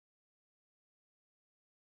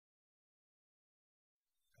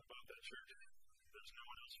the church, there's no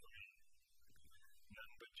one else for me.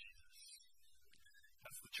 None but Jesus.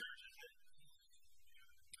 That's the church, isn't it?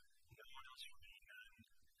 No one else for me, none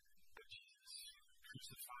but Jesus.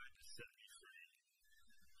 Crucified to set me free.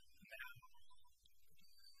 Now,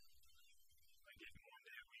 I give him one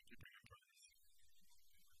day a week to bring him praise.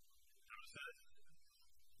 Notice that?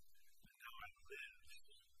 And now I live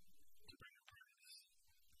to bring him praise.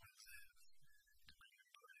 I live to bring him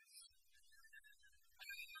praise.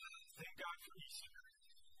 Thank God for Easter.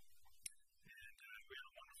 And we had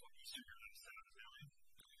a wonderful Easter here on Saturday,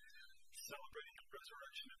 celebrating the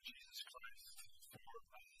resurrection of Jesus Christ for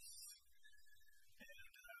us. And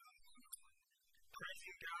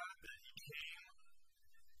praising God that he came,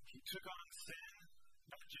 he took on sin,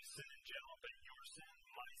 not just sin in general, but your sin,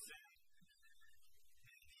 my sin,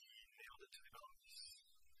 and he nailed it to the cross.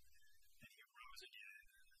 And he rose again,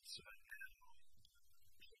 so that now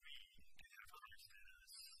we can have Christ in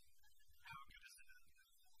us. How good is that?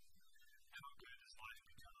 How good does life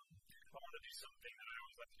become? I want to do something that I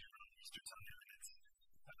always like to do around Easter time, and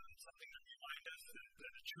it's something that reminds us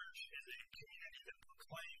that a church is a community that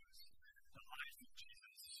proclaims the life of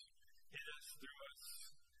Jesus in us, through us,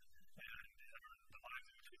 and the lives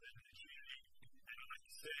in which we live in the community. And I like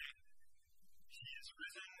to say, he is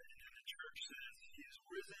risen, and then the church says, he is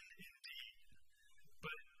risen indeed.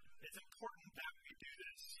 But it's important that we do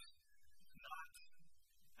this, not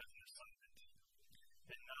as an assignment,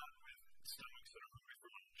 and not with stomachs that are hungry for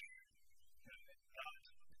lunch, and not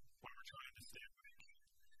when we're trying to stay awake,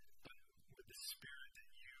 but with the spirit that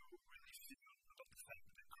you really feel about the fact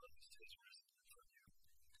that Christ has risen from you.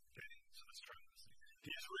 Okay, so let's try this.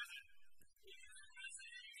 He is risen. He is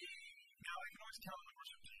risen. Now, I can always tell in the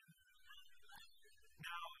worship team.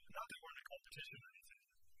 Now, not that we're in a competition or anything,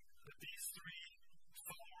 but these three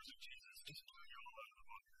followers of Jesus just blew you all out of the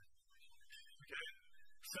water. Okay?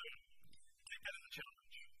 So, take that as a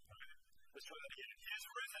challenge. Okay? Let's try that again. He is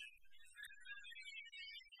risen.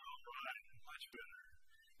 All right, much better.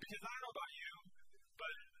 Because I don't know about you,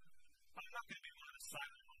 but I'm not going to be one of the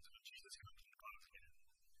silent ones when Jesus comes in the clouds again.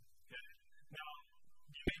 Okay? Now,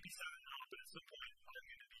 you may be silent now, but at some point, I'm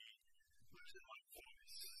going to be losing my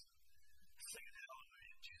voice, singing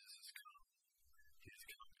hallelujah, Jesus has come. He has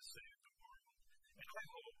come to save the world. And I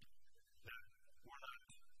hope that we're not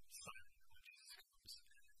silent when Jesus comes.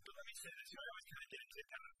 But let me say this, I always kind of get into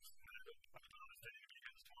that, and I've been honest with you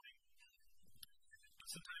guys this morning. But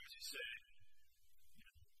sometimes you say,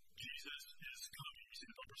 Jesus is coming. You see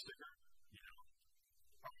the bumper sticker?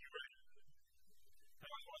 Are you ready? I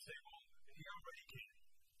always want to say, well, he already came.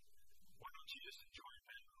 Why don't you just enjoy it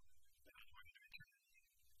now? And enjoy the eternity.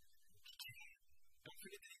 He came. Don't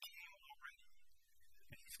forget that he came already.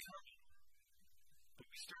 And he's coming. But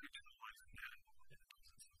we started to know life now in the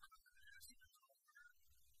presence of God.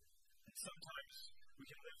 And sometimes we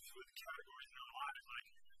can live with categories in our lives like,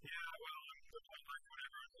 yeah, well, I'm good my life,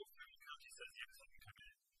 whatever, and hopefully when he comes, he says, yes, I can come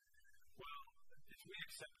in. Well, if we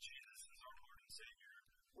accept Jesus as our Lord and Savior,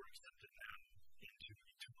 we're accepted now into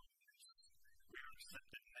eternal life. We are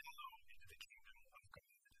accepted now into the kingdom of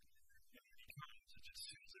God. And when he comes, it just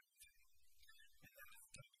suits everything. And that is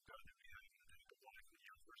the type of God that we have in the type of life in the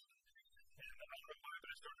young person. And I don't know why, but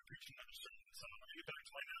I started preaching on a sermon, so I'm going to get back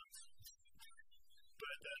to my notes.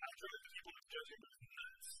 But after other people are judging me with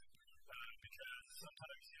nuts, because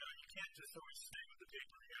sometimes, you can't just always stay with the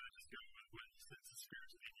paper. You got to just go with what he says the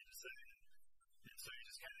Spirit's leading you to say. And so you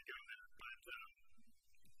just kind of go there. But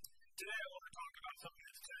today I want to talk about something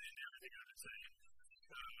that's tied into everything I've been saying.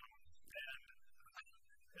 And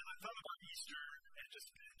as I thought about Easter and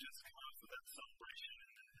just come off with that celebration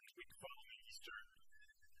and the week following Easter,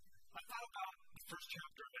 I thought about the first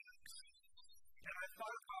chapter of Acts. And I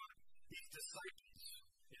thought about these disciples,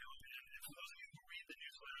 and for those of you who read the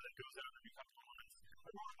newsletter that goes out every couple of months, I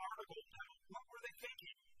wrote an article entitled, What Were They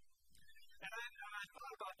Thinking? And I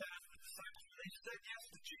thought about that as the disciples, when they said yes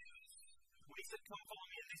to Jesus, when he said, come follow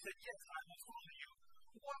me, and they said, yes, I will follow you.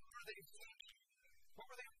 What were they thinking? What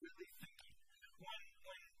were they really thinking? When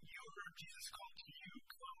you heard Jesus call to you,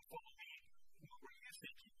 come follow me, what were you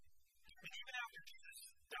thinking? And even after Jesus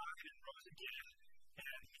died and rose again,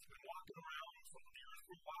 and he's been walking around from the earth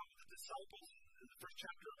for a while with the disciples, in the first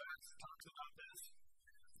chapter of Acts, it talks about this.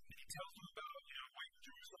 And he tells them about, wait in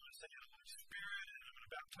Jerusalem and send you the Holy Spirit, and I'm going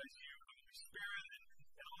to baptize you with the Holy Spirit,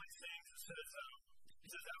 and all these things. He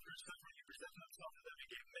says, after his suffering, he presented himself to them. He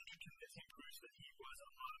gave many convincing proofs that he was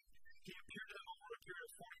alive. He appeared to them over a period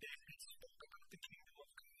of 40 days and spoke about the kingdom of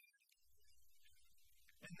God.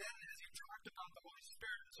 And then, as he talked about the Holy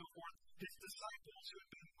Spirit and so forth, his disciples who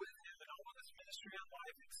had been with him in all of his ministry and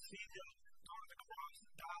life had seen him go to the cross,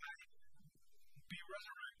 die, be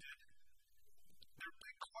resurrected, their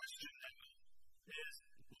big question now is,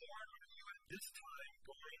 Lord, are you at this time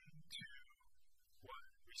going to what?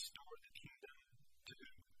 Restore the kingdom to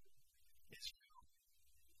who? Israel.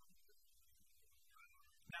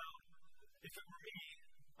 Now, if it were me,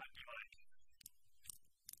 I'd be like,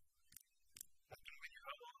 I've been with you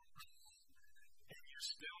how long? And you're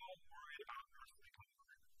still worried about earthly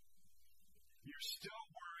comfort. You're still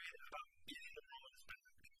worried about getting the Romans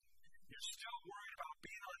back. You're still worried about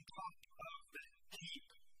being on top of the heap.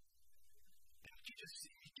 Didn't you just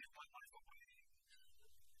see me give my life away?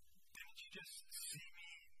 Didn't you just see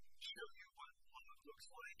me show you what love looks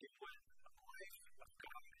like and what a life of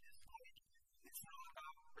God is like? It's not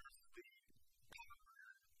about earthly power.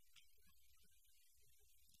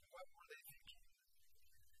 What were they thinking?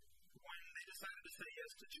 When they decided to say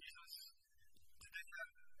yes to Jesus, did they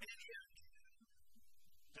have any idea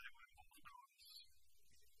that it would involve a cross?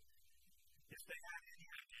 If they had any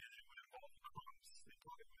idea that it would involve a cross, they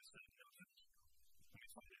probably would have said, no, thank you. Let me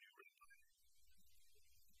find a new rabbi.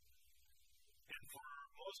 And for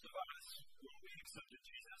most of us, when we accepted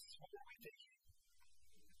Jesus, what were we thinking?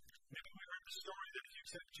 Maybe we heard the story that if you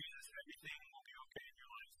accept Jesus, everything will be okay in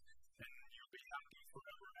your life, and you'll be happy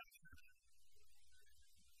forever after.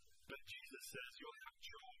 But Jesus says you'll have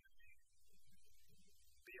joy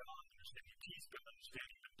beyond understanding, peace beyond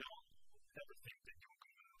understanding, but don't ever think that you'll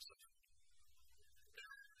go into suffering.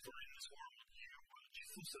 For in this world,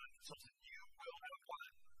 Jesus says you will have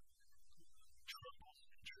what? Troubles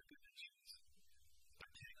and tribulations. But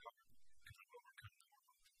take heart, because I've overcome the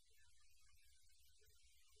world.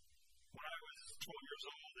 When I was 12 years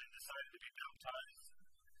old and decided to be baptized,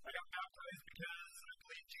 I got baptized because I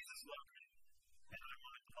believed Jesus loved me, and I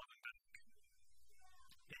wanted to love him back.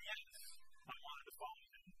 And yes, I wanted to follow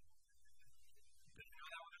him. But you know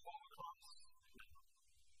that would involve a cross? No.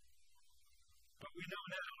 But we know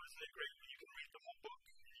now, isn't it great, when you can read the whole book,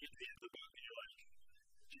 and you get to the end of the book, and you're like,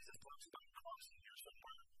 Jesus talks about a cross in here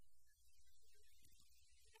somewhere.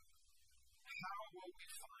 How will we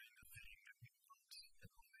find the thing that we want in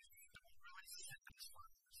life that will really satisfy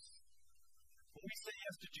us? When we say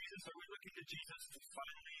yes to Jesus, are we looking to Jesus to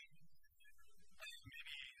finally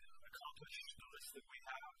maybe accomplish the list that we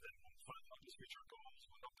have that will help us reach our goals,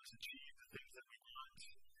 will help us achieve the things that we want?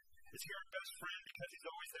 Is he our best friend because he's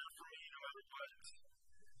always there for me no matter what?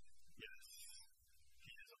 Yes,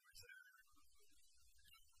 he is always there.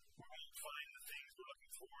 We won't find the things we're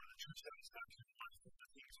looking for, the true satisfaction in life,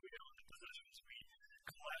 the things we own, the possessions we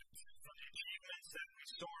collect, from the achievements that we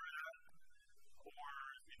soar at, or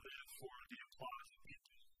we live for the applause of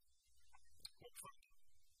people. Won't find it.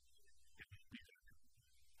 It won't be there.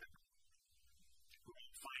 We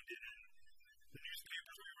won't find it in the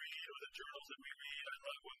newspapers we read or the journals that we read. I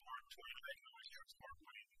love what Mark Twain, I can always use Mark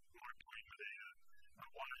Twain with a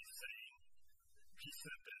wise saying. He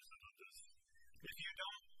said this, I love this. If you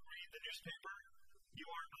don't read the newspaper, you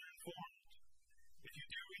are uninformed. If you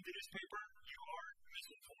do read the newspaper, you are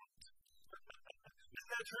misinformed.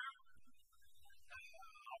 Isn't that true?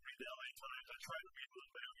 I'll read the LA Times. I try to read a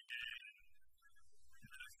little bit every day, and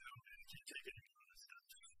then I go, man, I can't take any more of this stuff.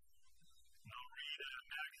 And I'll read a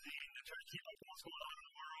magazine to try to keep up with what's going on in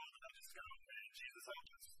the world, and I just go, man, Jesus, help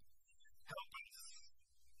us. Help us.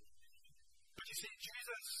 But you see,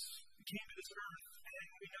 Jesus came to this earth, and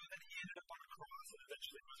we know that he ended up on a cross and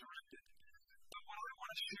eventually resurrected. But what I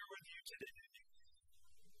want to share with you today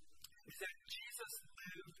is that Jesus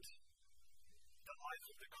lived the life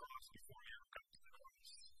of the cross before he ever got to the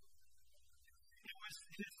cross. It was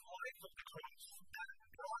his life of the cross that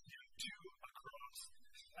brought him to a cross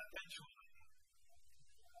eventually.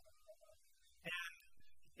 And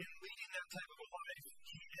in leading that type of a life,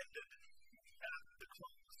 he ended at the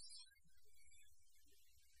cross.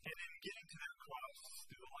 And in getting to that cross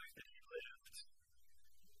through the life that he lived,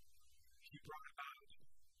 he brought about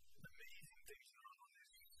amazing things in our life,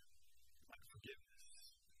 like forgiveness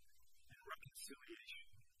and reconciliation,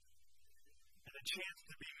 and a chance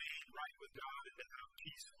to be made right with God and to have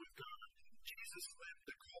peace with God. Jesus lived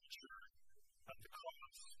the culture of the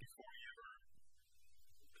cross before he ever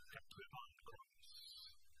got put on the cross.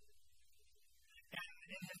 And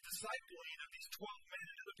in his discipling of these 12 men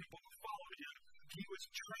and the people who followed him, he was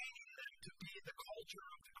training them to be the culture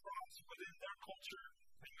of the cross within their culture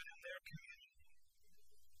and within their community.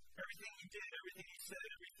 Everything he did, everything he said,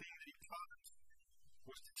 everything that he taught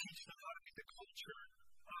was to teach them how to be the culture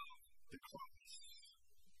of the cross.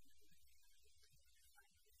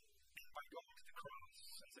 And by going to the cross,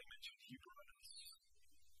 as I mentioned, he brought us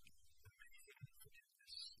amazing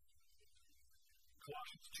forgiveness.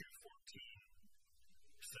 Colossians 2:14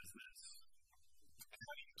 says this: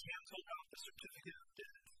 having canceled out the certificate of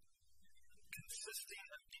debt, resisting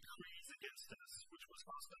of decrees against us, which was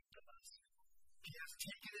hostile to us. He has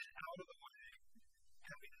taken it out of the way,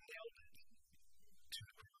 having nailed it to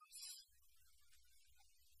the cross.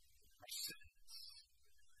 Our sins.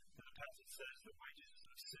 And the passage says the wages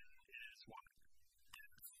of sin is what?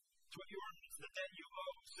 Death. It's what you earn. It's the debt you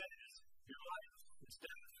owe. Sin is your life. It's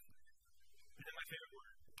death. And then my favorite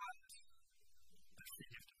word, but the free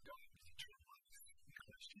gift of God is eternal life in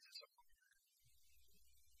Christ Jesus our Lord.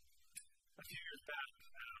 A few years back,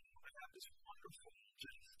 I had this wonderful,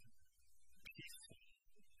 just peaceful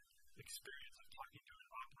experience of talking to an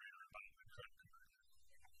operator about my credit card.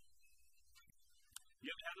 You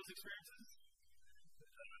ever had those experiences?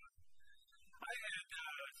 I had,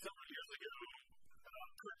 several years ago,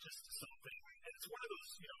 purchased something, and it's one of those,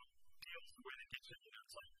 deals the way they get you,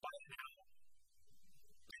 it's like, buy it now,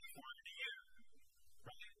 pay for it in a year,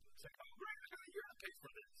 right? It's like, oh, great, I got a year to pay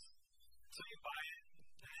for this. So you buy it,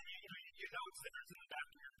 and then you know it's there, it's in the back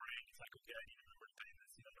of your brain, it's like, okay, I need to remember to pay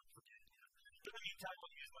this, don't forget, But in the meantime,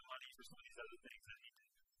 I'll use my money for some of these other things that need to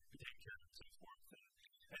be taken care of and so forth.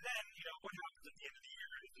 And then, what happens at the end of the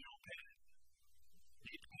year if you don't pay it? You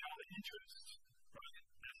get to pay all the interest, right?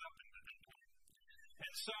 That happens at that point.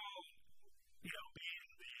 And so, being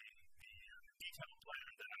the detailed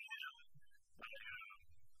planner that I am, I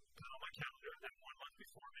put on my calendar that 1 month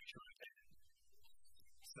before, make sure I pay it.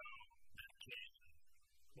 So, that came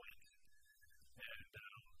late. And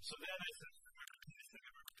so then I said, I'm going to pay this thing.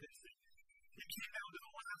 It came down to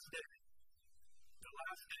the last day.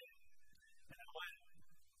 And I went,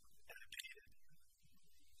 and I paid it.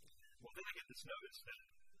 Well, then I get this notice that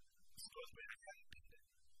supposedly I hadn't paid it.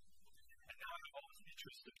 And now I have all this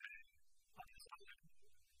interest to pay on this item.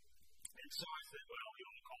 And so I said, well,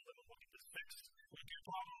 we'll call them and we'll get this fixed. Won't be a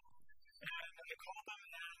problem. And I called them,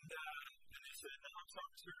 and they said, no, I'm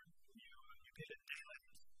sorry, sir. You paid it a day late.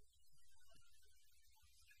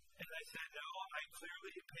 And I said, no, I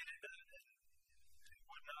clearly paid it then. And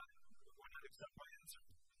would not accept my answer.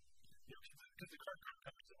 Because the credit card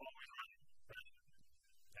companies are always running. Right?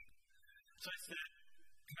 Okay. So I said,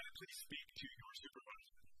 can I please speak to your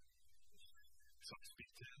supervisor? So I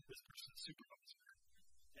speak to this person's supervisor.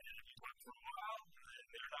 And you talk for a while, and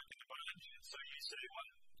they're not going to budge. So you say,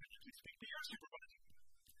 what? Can you please speak to your supervisor?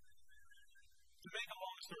 To make a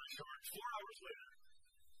long story short, 4 hours later.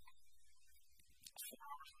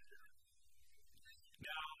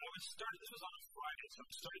 Now, this was on a Friday, so I'm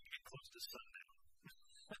starting to get close to sundown.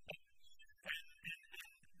 and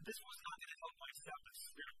this was not going to help my Sabbath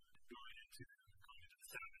spirit going into the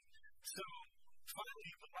Sabbath. So,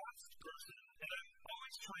 finally, the last person, and I'm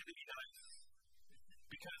always trying to be nice,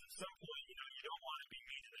 because at some point, you don't want to be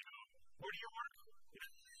mean, and they go, where do you work?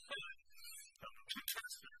 I'm a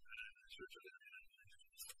pastor at a church of there.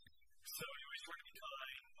 So, you always try to be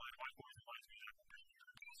kind. My wife always reminds me that I'm a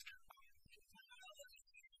pastor.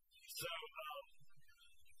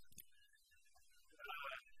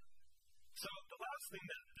 So the last thing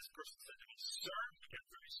that this person said to me, sir, he got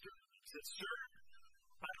very stern. He said, sir,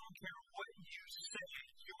 I don't care what you say,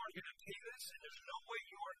 you are going to pay this, and there's no way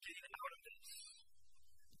you are getting out of this.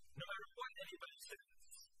 No matter what anybody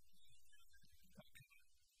says. Okay.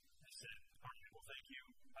 I said, all right, well, thank you.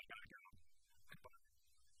 I got to go. Goodbye.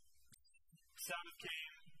 Sabbath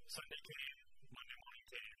came, Sunday came, Monday morning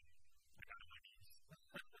came. I got on my knees.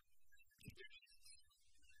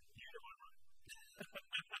 You know I'm right.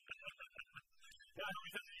 Yeah, I know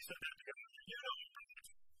he said that because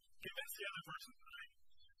convince the other person, right?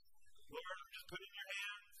 Lord, I'm just putting in your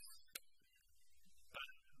hands. But,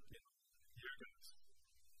 here it goes.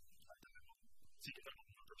 I will seek if I can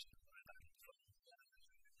one person.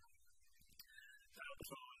 Out of the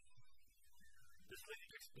phone. This lady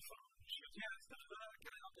picks up the phone. She goes, yes,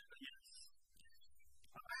 can I help you? Yes.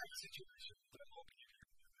 I have a situation that I'm hoping you can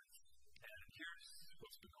help me with. And here's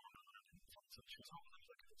what's been going on. So she goes, oh, let me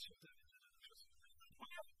look at this. She goes, oh,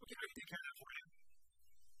 yeah, okay, I can take care of that for you.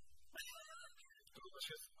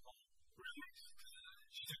 She goes, oh, really?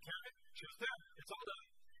 She took care of it. She goes, there, it's all done.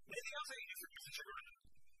 Anything else I can do for you to sugar it?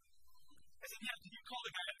 I said, yeah, can you call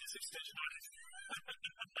the guy at this extension on it?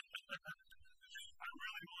 I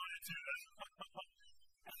really wanted to.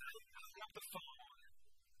 And I hung up the phone.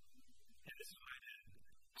 And this is what I did.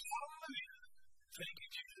 Hallelujah. Thank you,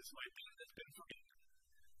 Jesus. My sin has been forgiven.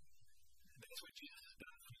 That's what Jesus has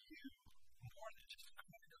done for you. More than just a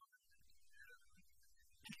credit card.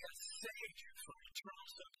 He has saved you from eternal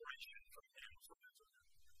separation from Him forever.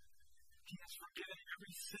 He has forgiven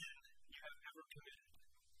every sin you have ever committed.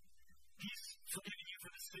 He's forgiven you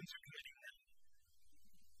for the sins you're committing now.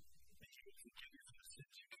 And He will forgive you for the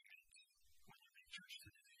sins you commit when you leave church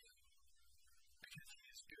today. Because He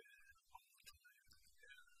is good all the time.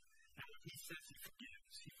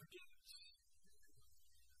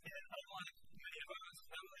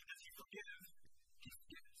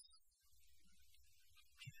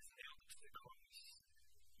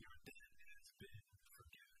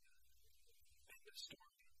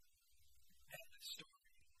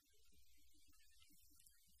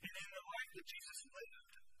 that Jesus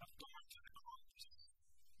lived a thorn to the cross.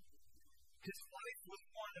 His life was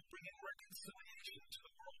one of bringing reconciliation to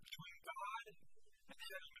the world between God and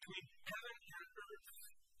heaven, between heaven and earth.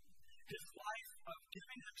 His life of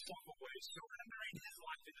giving himself away, surrendering his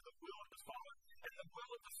life into the will of the Father. And the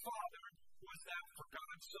will of the Father was that for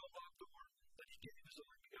God so loved the world that he gave his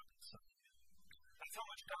only begotten Son. That's how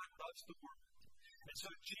much God loves the world. And so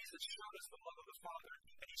Jesus showed us the love of the Father,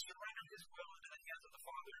 and he surrendered his will into the hands of the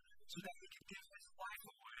Father so that he could give his life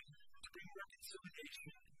away to bring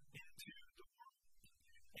reconciliation into the world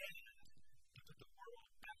and to put the world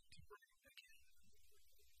back to right again.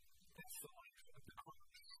 That's the life of the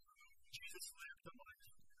cross. Jesus lived the life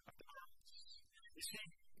of the cross. You see,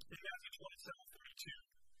 in Matthew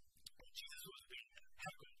 27:32, when Jesus was being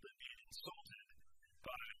heckled and being insulted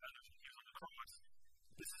by others when he was on the cross,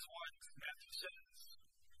 this is what Matthew says.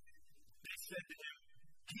 They said to him,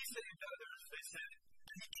 he saved others. They said,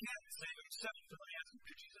 he can't save himself. And I asked him,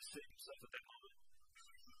 could Jesus save himself at that moment?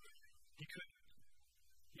 He couldn't.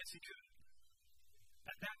 Yes, he could.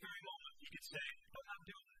 At that very moment, he could say, I'm not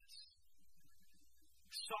doing this.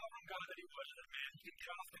 Sovereign God that he was, that man, he could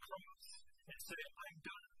get off the cross and say, I'm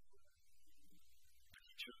done. But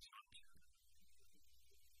he chose not to.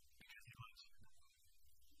 Because he loves you.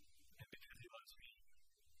 And because he loves me.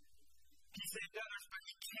 He saved others, but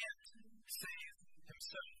he can't save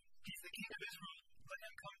himself. He's the King of Israel. Let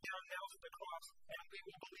him come down now to the cross, and we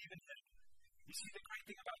will believe in him. You see, the great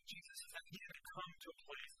thing about Jesus is that he didn't come to a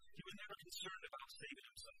place. He was never concerned about saving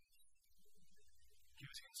himself. He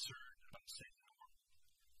was concerned about saving the world.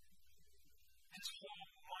 His whole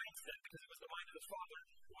mindset, because it was the mind of the Father,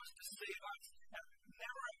 was to save us. And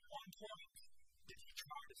never at one point did he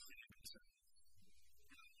try to save himself.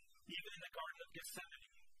 Even in the Garden of Gethsemane,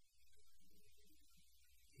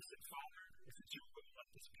 he said, Father, if it's your will, let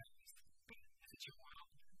this pass. But if it's your will,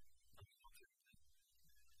 I'm going to do it.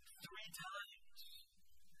 3 times.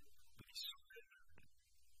 But he surrendered.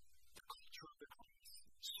 The culture of the cross.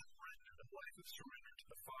 Surrender. The life of surrender to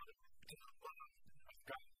the Father. To the love of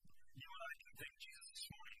God. You and I can thank Jesus this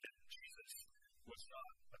morning that Jesus was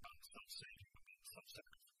not about self-saving, but about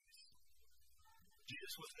self-sacrifice.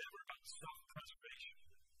 Jesus was never about self-preservation,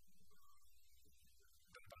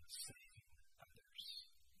 but about saving others.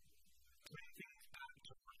 Bringing things back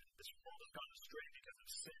to right. This world has gone astray because of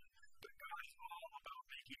sin, but God is all about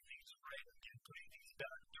making things right and putting things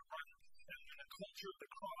back to right. And when the culture of the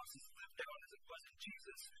cross is lived out as it was in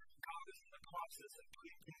Jesus, God is in the process of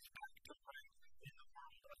putting things back to right in the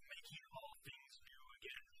world, of making all things new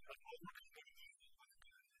again, of overcoming evil with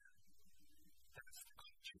good. That's the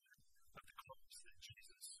culture of the cross that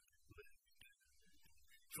Jesus lived.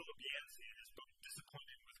 Philip Yancey, in his book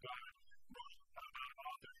Disappointed with God, wrote about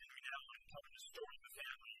author Henry Allen telling the story of the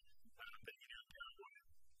family that he knew in Paraguay.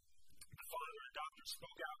 The father and doctor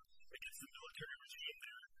spoke out against the military regime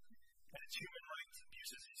there and its human rights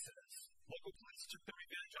abuses, he says. Local police took their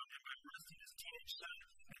revenge on him by arresting his teenage son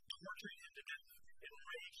and torturing him to death.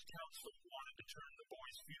 Enraged townsfolk wanted to turn the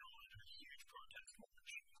boy's funeral into a huge protest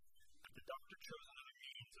march. But the doctor chose another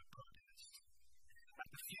means of protest. At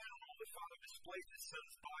the funeral, the father displayed his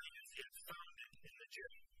son's body as he had found it in the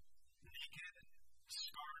jail. Naked,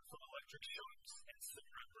 scarred from electric shocks and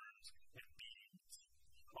cigarette burns and beatings.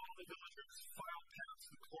 All the villagers filed past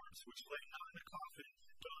the corpse, which lay not in a coffin,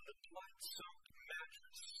 but on the blood-soaked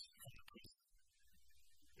mattress from the prison.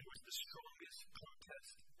 It was the strongest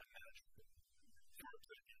protest imaginable for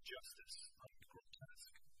the injustice of the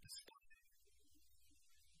grotesque display.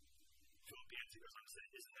 Philip Yancey goes on to say,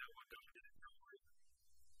 isn't that what God did at Calvary?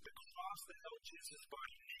 The cross that held Jesus'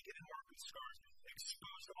 body naked and marked with scars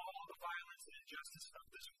exposed all the violence and injustice of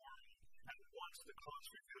this world. And once the cross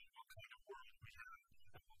revealed what kind of world we have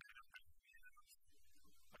and what kind of world we have.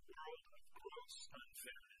 A world of gross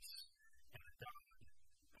unfairness and a God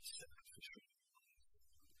of sacrificial love.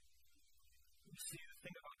 You see, the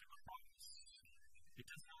thing about the cross, it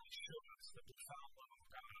doesn't only show us the profound love of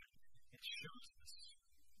God, it shows us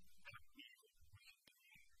how evil we can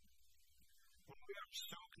be. When we are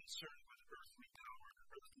so concerned with earthly power and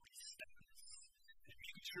earthly status, and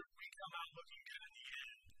making sure we come out looking good in the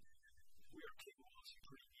end, we are capable of some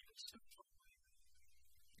pretty evil stuff, aren't we?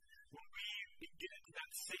 When we get into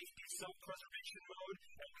that safety, self-preservation mode,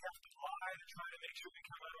 and we have to lie to try to make sure we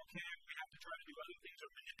come out okay, we have to try to do other things or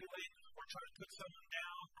manipulate or try to put someone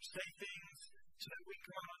down or say things so that we can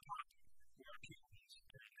come out on top, we are capable of some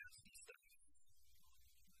pretty nasty stuff.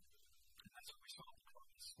 And that's what we saw on the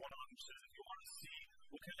cross. One author says, if you want to see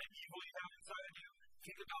what kind of evil you have inside of you,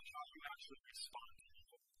 think about how you actually respond to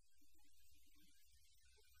evil.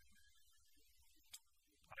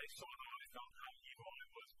 I saw how I felt how evil I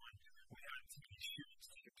was when we had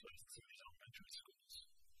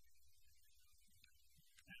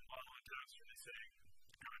say,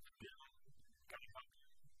 God forgive them, God help them.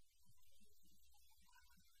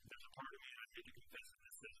 There's a part of me, and I hate to confess it,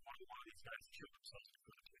 that says, why do all these guys kill themselves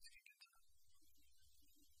before the kids can get to them?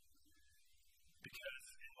 Because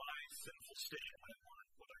in my sinful state, I want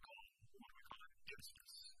what do we call it,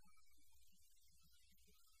 justice.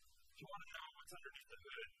 If you want to know what's underneath the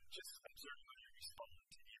hood, just observe how you respond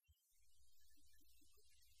to evil.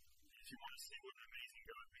 If you want to see what an amazing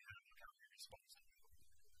God we have, look how he responds to evil.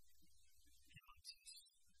 He loves us.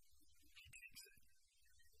 He takes it.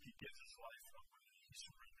 He gives his life over. He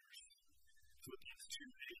surrenders. Philippians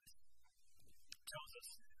 2:8 tells us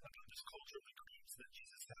about this culture of the Greeks that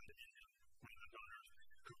Jesus had in him when he lived on earth,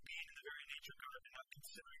 who being in the very nature of God did not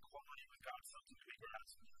consider equality with God something to be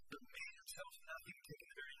grasped, but made himself nothing, taking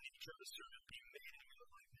the very nature of a servant, being made in human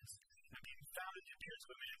likeness, and being found in the appearance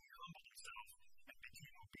of a man, he humbled himself and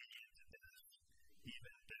became obedient to death,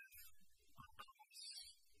 even death on a cross.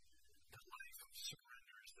 The life of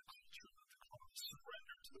surrender is the culture of the cross.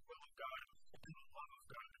 Surrender to the will of God, to the love of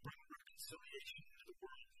God, to bring reconciliation into the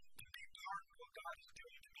world, to be part of what God is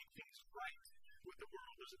doing to make things right with the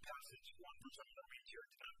world. There's a passage, one verse I'm going to read here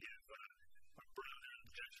to not give my brother and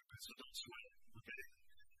protection, so don't sweat it, okay?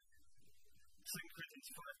 2 Corinthians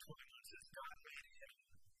 5:21 says, God made him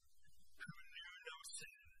who knew no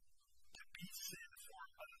sin to be sin for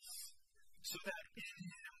us, so that in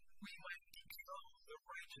him we might become the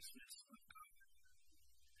righteousness of God.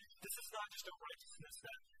 This is not just a righteousness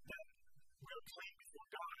that we are claimed before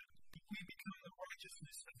God, but we become the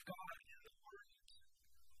righteousness of God in the world.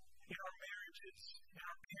 In our marriages, in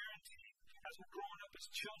our parenting, as we're growing up as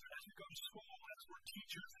children, as we go to school, as we're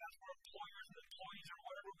teachers, as we're employers and employees, or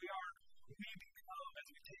whatever we are, we become, as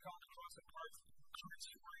we take on the cross of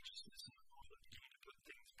Christ's righteousness in the world, and begin to put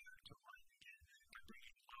things back to right again by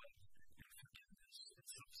bringing love and forgiveness and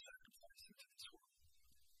self-sacrifice into this world.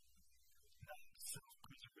 Not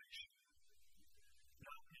self-preservation,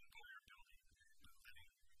 not empire building, but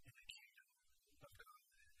living in the kingdom of God.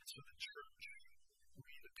 And so the church,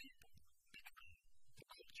 we the people, become the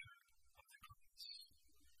culture of the cross.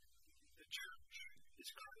 The church is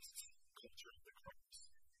Christ's culture of the cross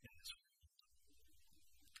in this world.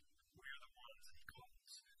 We are the ones he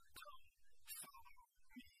calls, come, follow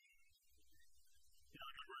me. You know,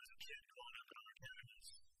 I remember as a kid growing up in our academies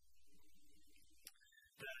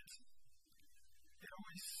that it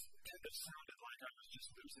always kind of sounded like I was just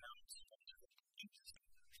losing out on Jesus.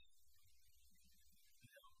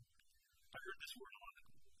 You know, I heard this word a lot,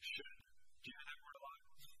 should. Do you hear that word a lot?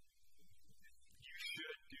 You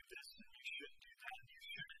should do this, and you should do that, and you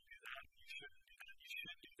shouldn't do that, and you shouldn't do that, and you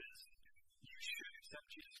should do this. You should accept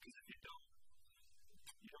Jesus, because if you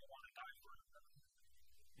don't want to die forever.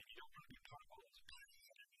 And you don't want to be part of all those plans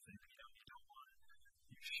and everything. You don't want to.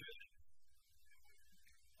 You should.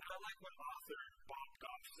 And I like what author Bob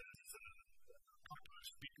Goff says. He's a popular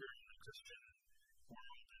speaker in the Christian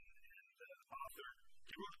world and author.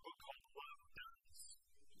 He wrote a book called Love Does.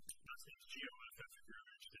 His name's G-O-F-F if you're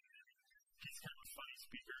interested in him. He's kind of a funny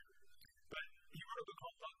speaker. But he wrote a book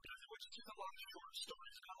called Love Does, which is just a lot of short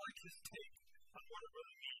stories. And I like his take on what it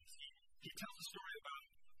really means. He tells a story about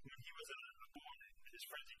when he was a boy and his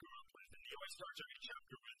friends he grew up with. And he always starts every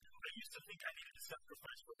chapter with, I used to think I needed to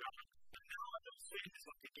sacrifice for God, but now I know faith is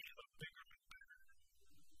like a game of bigger and better.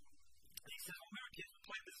 And he says, when we were kids, we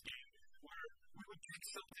played this game where we would take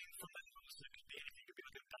something from the house. It could be anything. It could be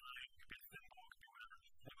like a dime. It could be a thimble. It could be whatever.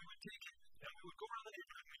 And we would take it, and we would go around the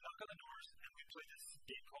neighborhood, and we'd knock on the doors, and we'd play this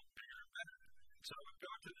game called Bigger and Better. So I would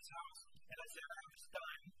go to this house, and I'd say, I have this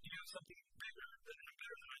dime. Do you have something bigger than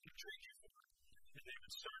I can trade you for? And they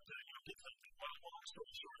would start to, get something. Well, long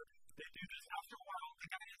story short, they do this. After a while, the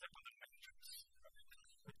guy ends up with a mattress.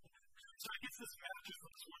 So he gets this mattress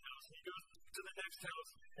from this one house, and he goes to the next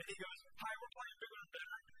house, and he goes, hi, we're playing Bigger and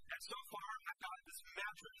Better, and so far, I got this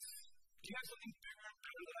mattress. Do you have something bigger and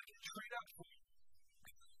better that I can trade out for?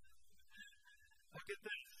 Look at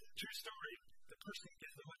this. True story. The person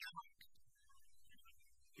gives them a trunk.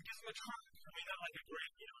 He gives them a trunk. I mean, not like a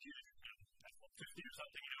great, huge F-150 or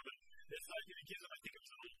something, but it's like he gives them, I think it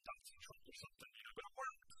was an old Datsun truck or something, but it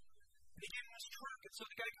worked. And he gave him this truck, and so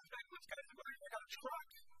the guy comes back to this guy and says, I got a truck.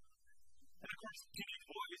 And of course, teenage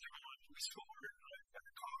boys are going, we scored, I got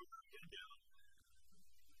a car, I'm going to down.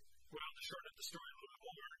 Well, to shorten up the story a little bit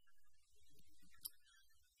more,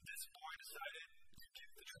 this boy decided to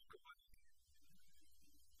give the truck away.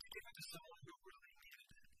 To give it to someone who really needed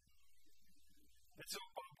it. And so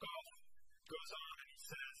Bob Goff goes on and he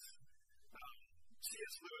says,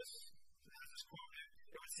 C.S. Lewis has this quote,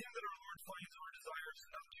 it would seem that our Lord finds our desires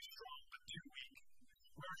not too strong but too weak.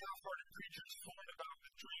 We are half-hearted creatures fooling about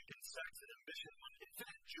with drink and sex and ambition when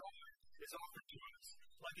infinite joy is offered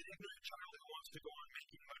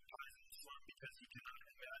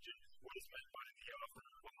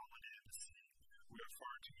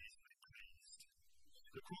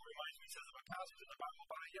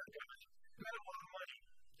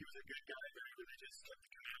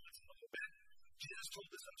told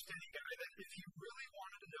this upstanding guy that if he really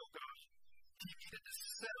wanted to know God, he needed to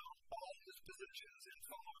sell all his possessions and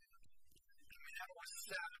follow him. The man was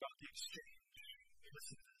sad about the exchange.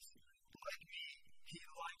 Listen to this. Like me, he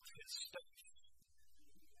liked his stuff.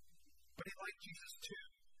 But he liked Jesus too.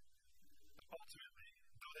 Ultimately,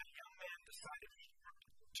 though that young man decided he worked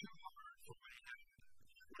too hard for what he had,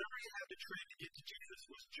 whatever he had to trade to get to Jesus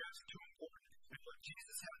was just too important, and what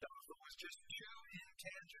Jesus had to offer was just too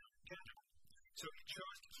intangible. So he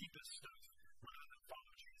chose to keep his stuff rather than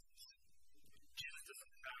follow Jesus. Jesus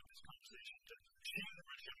doesn't have this conversation to shame the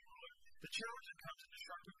rich young ruler. The challenge that comes into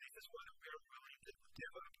sharp relief is whether we are willing to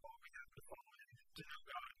give up all we have to follow him, to know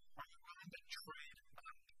God. Are we willing to trade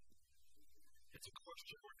up? It's a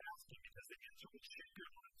question worth asking because the answer will shape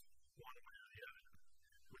your life one way or the other.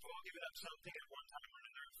 We've all given up something at one time or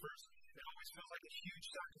another at first. It always feels like a huge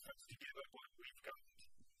sacrifice to give up what we've got.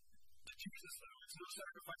 To Jesus, though, it's no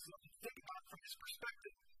sacrifice at all. Think about it from his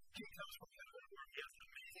perspective. He comes from heaven where he has an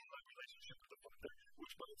amazing love relationship with the Father,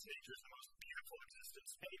 which by its nature is the most beautiful existence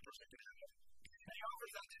any person can have. And he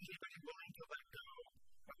offers that to anybody willing to let go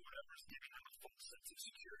of whatever is giving them a false sense of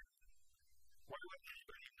security. Why would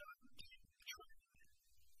anybody not keep the truth?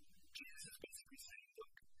 Jesus is basically saying,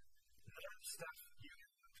 look, none of the stuff you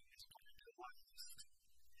have is going to last,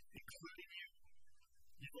 including you.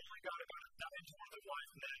 You've only got about a dime's worth of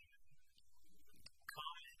life now.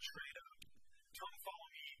 Come and trade up. Come follow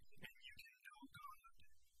me, and you can know God.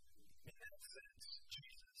 In that sense,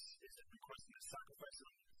 Jesus isn't requesting a sacrifice of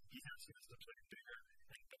him. He's asking us to play bigger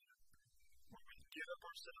and better, where we give up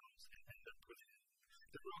ourselves and end up with him.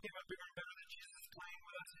 The real game of bigger and better that Jesus is playing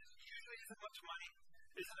with us usually isn't much money,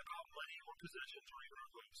 isn't about money or possessions or even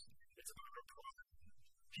our hopes. It's about our pride.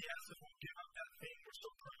 He asks if we'll give up that thing we're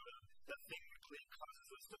so proud of, that thing we believe causes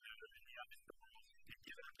us to matter in the eyes of the world, and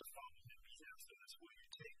give it up to follow him. He's asking us, will you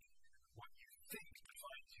take what you think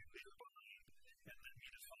defines you, leave it behind, and let me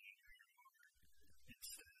define who you are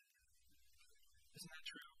instead? Isn't that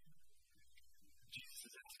true? Jesus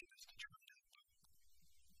is asking us to try it.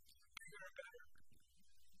 Bigger and better.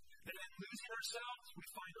 And in losing ourselves, we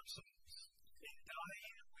find ourselves. In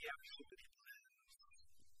dying, we actually live.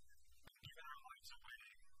 In giving our lives away,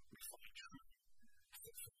 we find true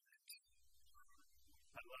fulfillment.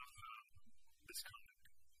 I love this concept.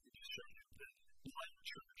 It just shows you that Light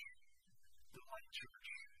Church, the Light Church.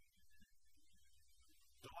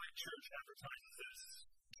 The Light Church advertises this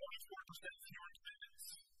 24% fewer commitments,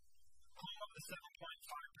 home of the 7.5%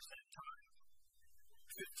 time,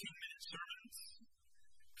 15-minute sermons,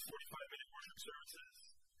 45-minute worship services.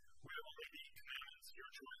 We have only 8 commandments,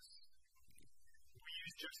 your choice. We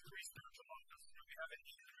use just 3 spiritual laws, and we have it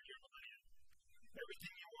in through your millennium.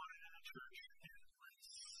 Everything you wanted in a church and less.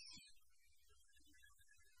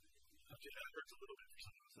 Okay, that hurts a little bit for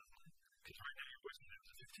some of us, doesn't it? Because right now your voice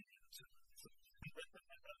is 15 minutes.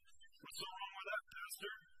 What's so wrong with that,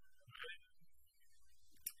 Pastor? Right?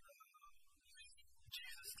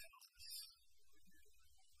 Jesus tells us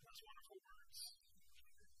those wonderful words.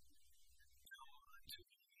 Come unto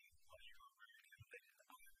me, all you are weary and laden,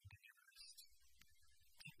 I will give you rest.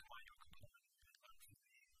 Take my yoke upon you and learn from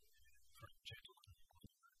me, for I am gentle and humble,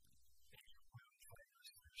 and you will find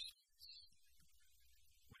rest for your souls.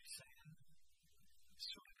 What are you saying?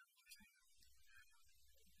 Surrender everything.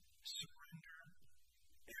 Surrender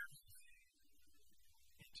everything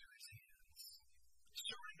into his hands.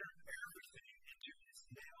 Surrender everything into his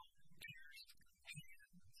nail-pierced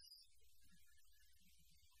hands.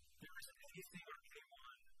 There isn't anything or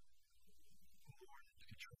anyone more than you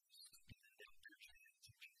can trust in the nail-pierced hands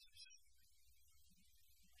of Jesus.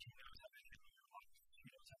 He knows how to handle your life. He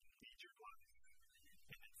knows how to lead your life.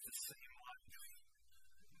 And it's the same life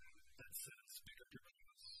that says, pick up your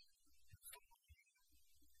cross and follow me.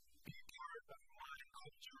 Be part of my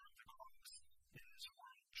culture of the cross in this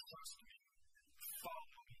world. Trust me.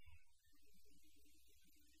 Follow me.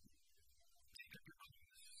 Take up your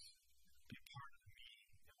cross. Be part of me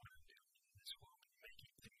and what I'm doing in this world,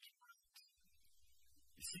 making things right.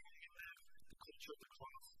 You see, when we live the culture of the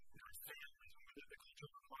cross in our families, when we live the culture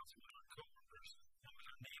of the cross with our co-workers and with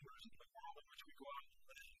our neighbors in the world in which we go out and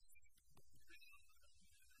live,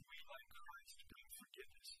 we, like Christ, bring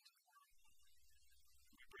forgiveness into the world.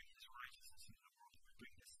 We bring his righteousness into the world. We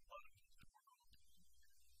bring his love into the world.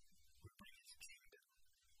 We bring his kingdom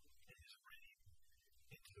and his reign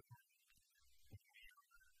into the world. We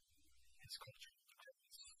are his culture of the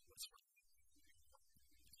cross. Let's pray.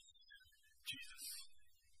 Jesus,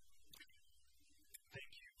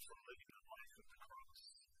 thank you for living the life of the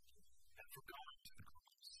cross and for going to the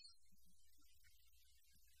cross.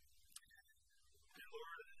 And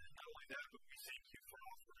Lord, not only that, but we thank you for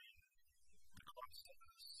offering the cross to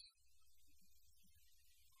us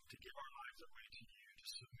to give our lives away to you, to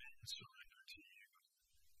submit and surrender to you,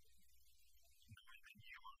 knowing that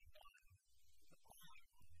you are the one, the only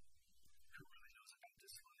one, who really knows about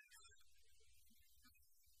this life.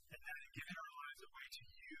 And that in giving our lives away to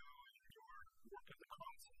you and your work of the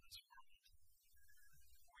cross in this world,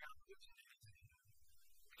 we aren't losing anything.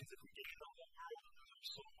 Because if we gain the whole world and lose our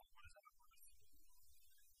soul, what is that worth?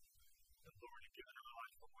 But Lord, in giving our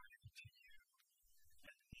life away to you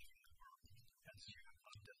and leaving the world as you have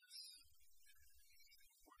loved us,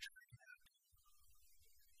 we're trying that.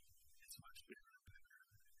 It's much bigger and better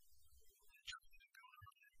than trying to go on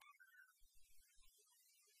and bigger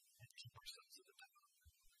and keep ourselves at the top.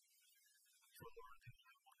 For Lord, the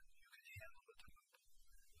only one who can handle the top,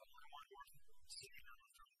 the only one worth sitting on the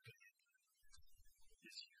throne can handle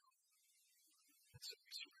is you. And so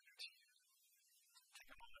we